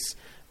previous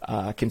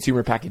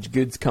consumer packaged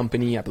goods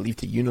company, I believe,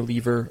 to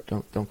Unilever.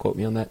 Don't quote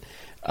me on that.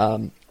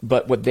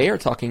 But what they are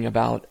talking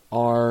about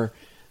are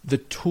the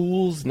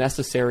tools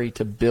necessary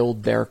to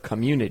build their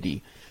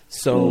community.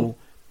 So,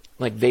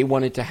 they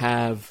wanted to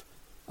have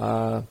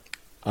a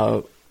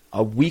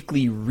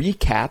weekly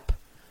recap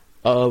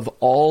of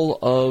all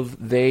of,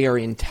 they are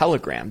in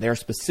Telegram. They're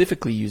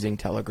specifically using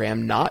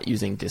Telegram, not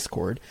using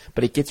Discord,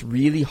 but it gets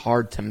really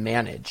hard to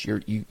manage.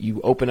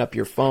 You open up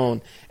your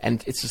phone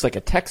and it's just like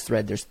a text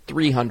thread. There's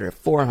 300,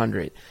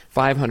 400,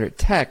 500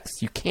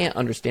 texts. You can't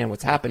understand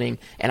what's happening,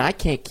 and I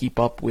can't keep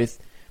up with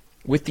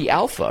the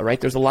alpha, right?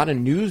 There's a lot of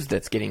news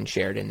that's getting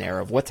shared in there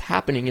of what's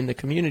happening in the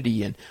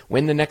community and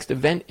when the next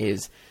event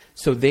is.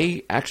 So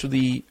they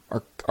actually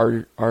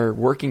are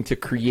working to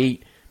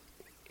create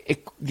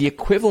the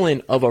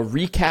equivalent of a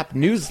recap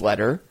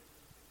newsletter,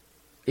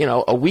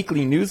 a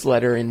weekly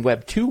newsletter in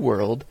Web 2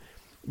 world.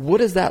 What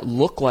does that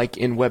look like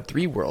in Web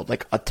 3 world?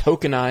 Like a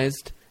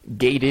tokenized,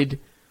 gated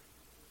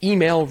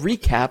email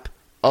recap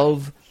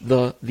of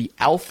the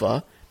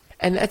alpha.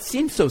 And that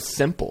seems so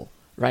simple,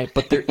 right?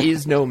 But there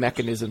is no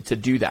mechanism to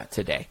do that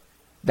today.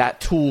 That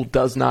tool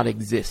does not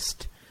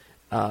exist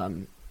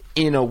in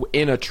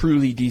a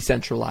truly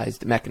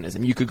decentralized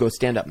mechanism. You could go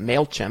stand up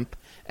MailChimp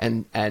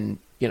and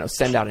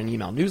send out an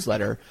email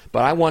newsletter,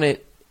 but I want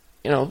it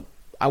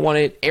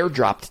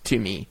airdropped to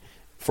me,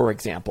 for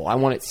example. I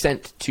want it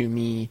sent to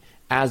me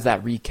as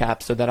that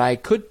recap so that I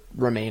could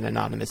remain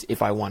anonymous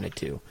if I wanted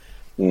to.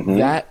 Mm-hmm.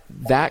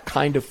 That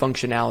kind of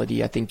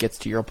functionality, I think, gets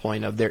to your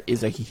point of there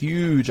is a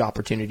huge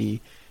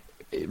opportunity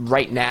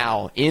right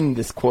now in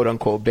this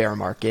quote-unquote bear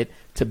market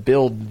to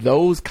build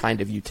those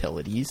kind of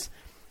utilities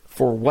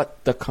for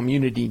what the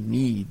community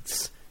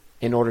needs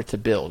in order to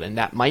build. And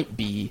that might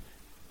be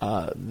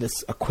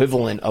this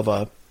equivalent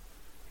of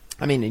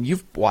and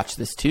you've watched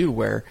this too,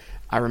 where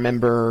I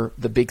remember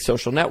the big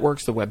social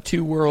networks, the Web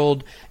 2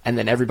 world, and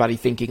then everybody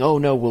thinking, oh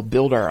no, we'll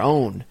build our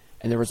own.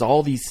 And there was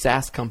all these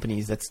SaaS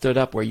companies that stood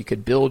up where you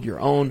could build your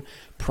own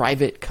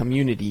private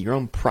community, your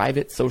own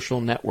private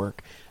social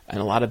network. And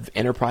a lot of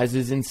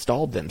enterprises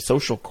installed them.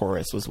 Social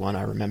Chorus was one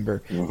I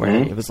remember, where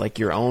it was like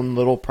your own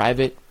little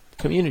private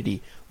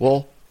community.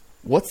 Well,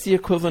 what's the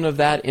equivalent of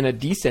that in a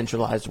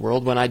decentralized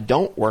world when I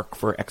don't work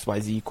for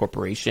XYZ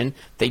Corporation?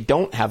 They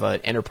don't have an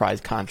enterprise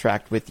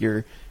contract with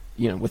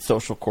with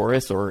Social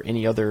Chorus or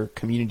any other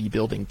community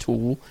building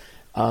tool.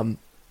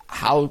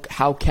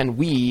 How can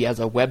we, as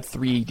a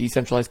Web3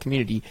 decentralized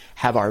community,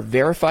 have our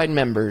verified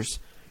members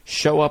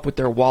show up with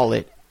their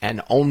wallet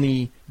and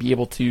only be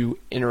able to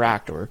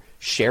interact or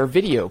share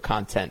video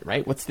content,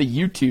 right? What's the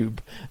YouTube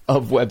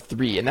of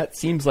Web3? And that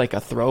seems like a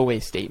throwaway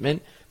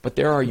statement, but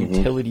there are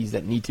utilities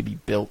that need to be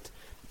built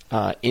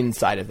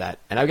inside of that.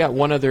 And I've got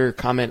one other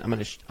comment.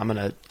 I'm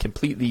gonna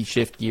completely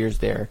shift gears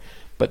there,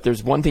 but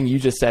there's one thing you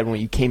just said when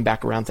you came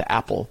back around to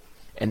Apple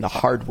and the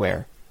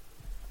hardware.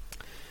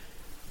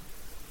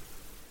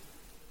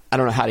 I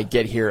don't know how to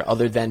get here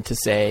other than to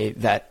say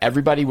that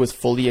everybody was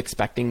fully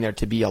expecting there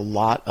to be a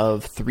lot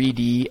of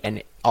 3D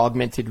and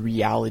augmented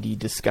reality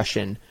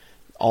discussion.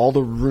 All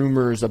the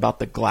rumors about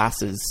the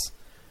glasses,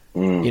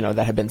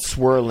 that have been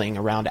swirling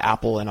around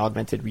Apple and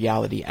augmented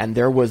reality, and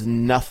there was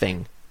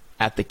nothing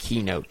at the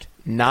keynote,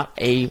 not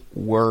a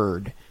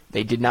word.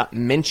 They did not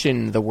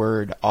mention the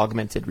word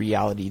augmented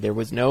reality. There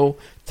was no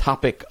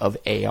topic of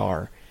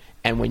AR.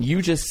 And when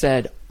you just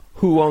said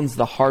who owns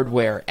the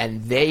hardware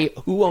and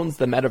who owns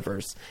the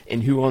metaverse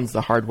and who owns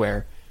the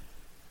hardware,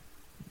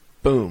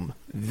 boom,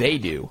 they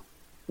do.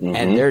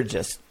 And they're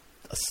just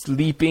a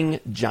sleeping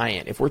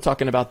giant. If we're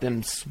talking about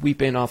them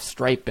sweeping off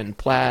Stripe and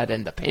Plaid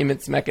and the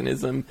payments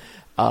mechanism,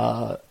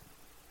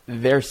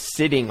 they're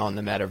sitting on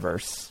the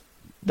metaverse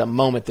the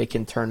moment they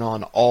can turn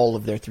on all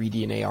of their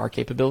 3D and AR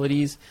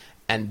capabilities.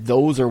 And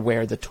those are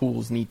where the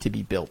tools need to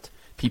be built.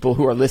 People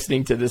who are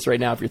listening to this right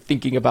now, if you're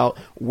thinking about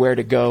where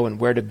to go and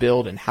where to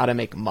build and how to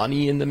make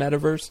money in the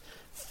metaverse,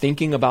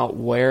 thinking about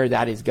where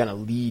that is going to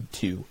lead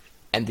to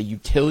and the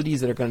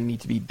utilities that are going to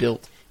need to be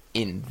built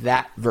in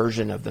that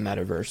version of the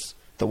metaverse,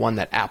 the one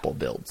that Apple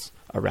builds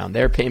around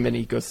their payment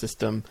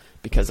ecosystem,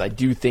 because I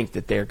do think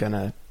that they're going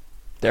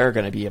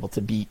to be able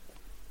to beat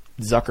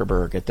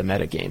Zuckerberg at the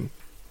metagame.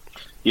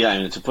 Yeah,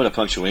 and to put a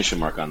punctuation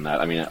mark on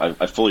that,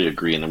 I fully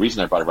agree. And the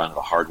reason I brought it around to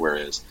the hardware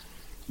is,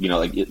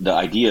 the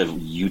idea of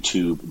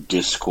YouTube,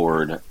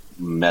 Discord,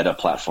 Meta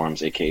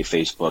platforms, aka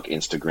Facebook,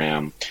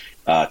 Instagram,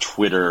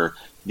 Twitter,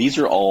 these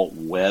are all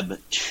Web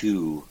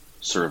 2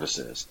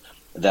 services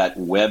that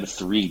Web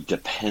 3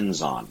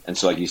 depends on. And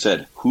so, like you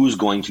said, who's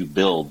going to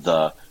build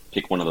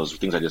pick one of those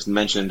things I just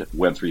mentioned,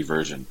 Web 3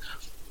 version?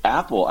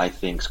 Apple, I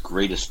think's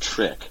greatest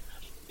trick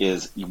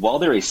is while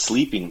they're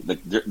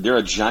they're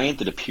a giant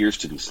that appears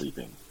to be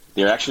sleeping.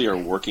 They actually are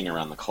working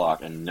around the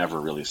clock and never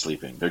really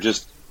sleeping. They're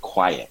just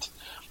quiet.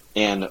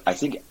 And I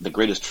think the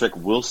greatest trick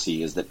we'll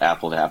see is that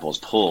Apple's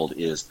pulled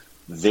is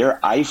their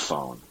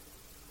iPhone,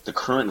 the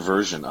current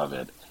version of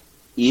it,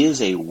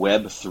 is a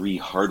Web 3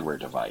 hardware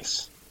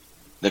device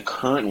that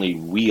currently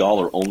we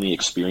all are only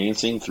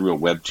experiencing through a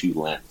Web 2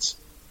 lens.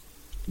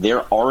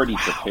 They're already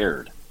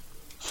prepared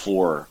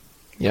for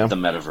the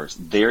metaverse.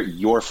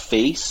 Your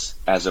face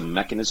as a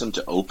mechanism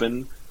to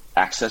open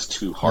access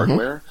to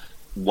hardware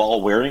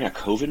while wearing a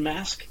COVID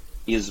mask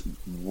is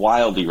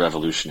wildly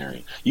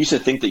revolutionary. You used to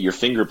think that your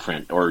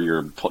fingerprint or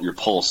your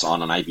pulse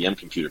on an IBM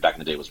computer back in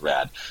the day was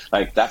rad.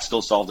 Like, that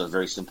still solved a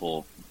very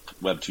simple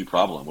Web 2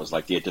 problem, was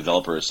like the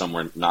developer is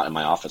somewhere not in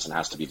my office and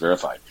has to be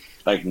verified.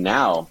 Like,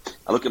 now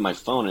I look at my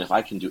phone, and if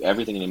I can do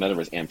everything in the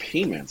metaverse and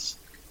payments,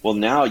 well,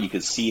 now you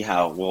could see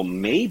how, well,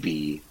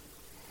 maybe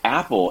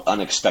Apple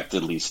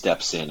unexpectedly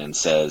steps in and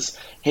says,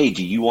 hey,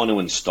 do you want to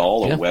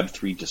install a Web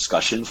 3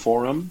 discussion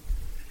forum?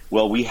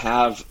 Well, we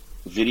have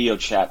video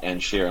chat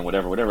and share and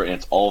whatever, and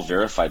it's all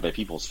verified by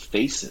people's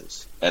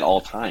faces at all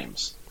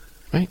times.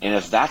 Right. And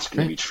if that's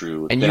going to be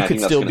true, and then you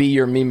could still be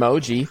your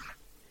Memoji.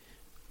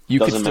 You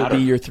could still matter.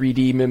 be your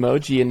 3D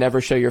Memoji and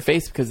never show your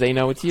face because they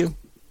know it's you.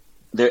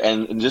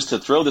 And just to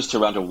throw this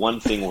around to one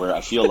thing where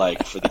I feel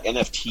like for the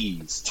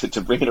NFTs,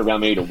 to bring it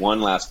around maybe to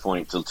one last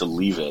point to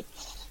leave it,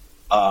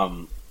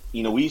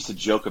 we used to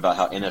joke about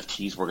how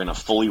NFTs were going to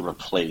fully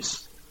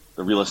replace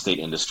the real estate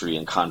industry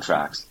and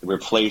contracts,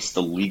 replace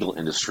the legal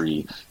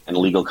industry and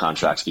legal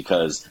contracts,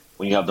 because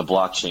when you have the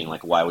blockchain,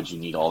 like, why would you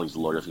need all these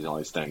lawyer fees and all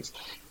these things?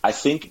 I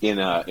think in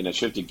a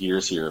shift of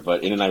gears here,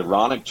 but in an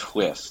ironic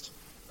twist,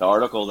 the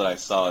article that I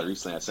saw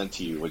recently I sent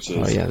to you, which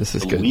is,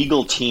 the good.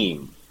 legal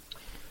team,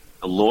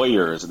 the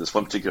lawyers at this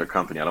one particular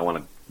company, I don't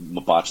want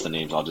to botch the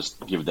names, I'll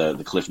just give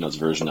the Cliff Notes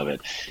version of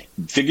it,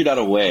 figured out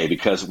a way,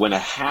 because when a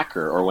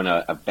hacker or when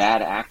a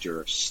bad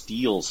actor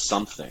steals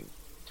something,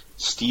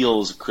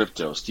 steals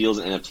crypto, steals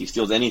an NFT,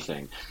 steals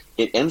anything,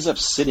 it ends up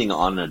sitting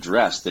on an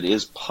address that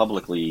is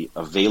publicly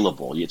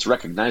available. It's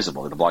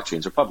recognizable. The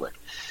blockchains are public.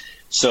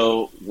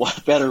 So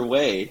what better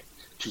way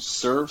to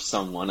serve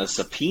someone a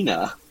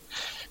subpoena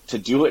to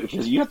do it?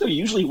 Because you have to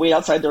usually wait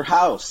outside their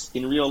house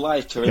in real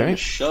life to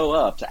show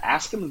up, to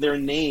ask them their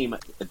name,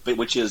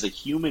 which is a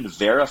human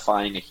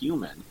verifying a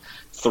human,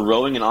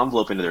 throwing an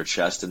envelope into their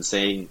chest and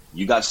saying,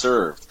 you got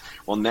served.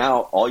 Well,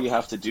 now all you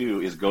have to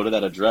do is go to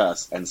that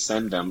address and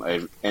send them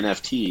an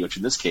NFT, which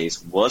in this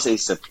case was a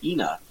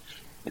subpoena,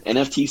 an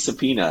NFT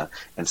subpoena,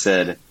 and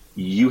said,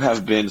 you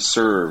have been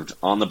served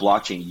on the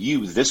blockchain.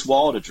 You, this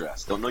wallet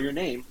address, don't know your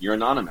name, you're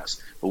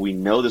anonymous, but we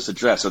know this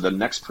address. So the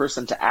next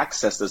person to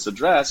access this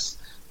address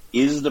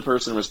is the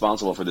person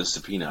responsible for this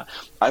subpoena.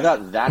 I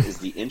thought that is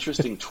the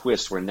interesting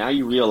twist, where now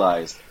you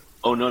realize,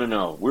 oh,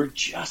 no, we're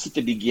just at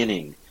the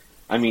beginning.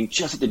 I mean,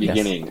 just at the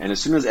beginning. Yes. And as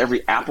soon as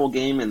every Apple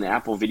game in the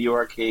Apple Video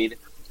Arcade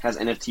has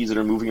NFTs that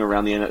are moving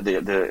around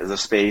the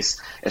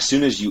space, as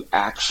soon as you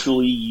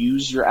actually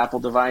use your Apple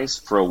device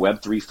for a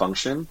Web3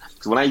 function,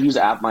 because when I use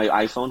my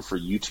iPhone for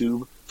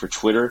YouTube, for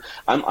Twitter,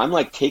 I'm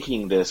like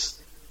taking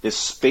this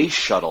space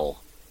shuttle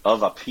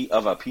of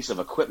a piece of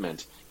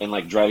equipment and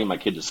like driving my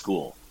kid to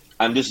school.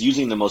 I'm just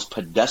using the most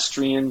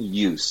pedestrian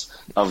use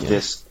of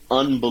this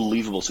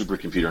unbelievable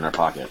supercomputer in our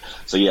pocket.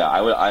 So yeah,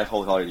 I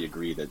wholeheartedly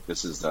agree that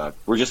this is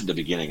we're just at the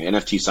beginning.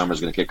 NFT summer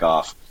is going to kick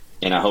off,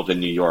 and I hope in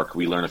New York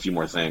we learn a few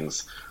more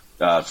things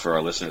for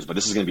our listeners. But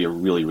this is going to be a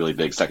really, really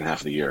big second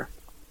half of the year.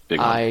 Big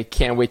one. I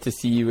can't wait to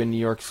see you in New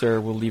York, sir.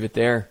 We'll leave it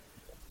there.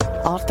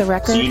 Off the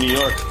record. See you in New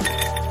York.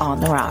 On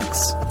the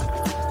rocks.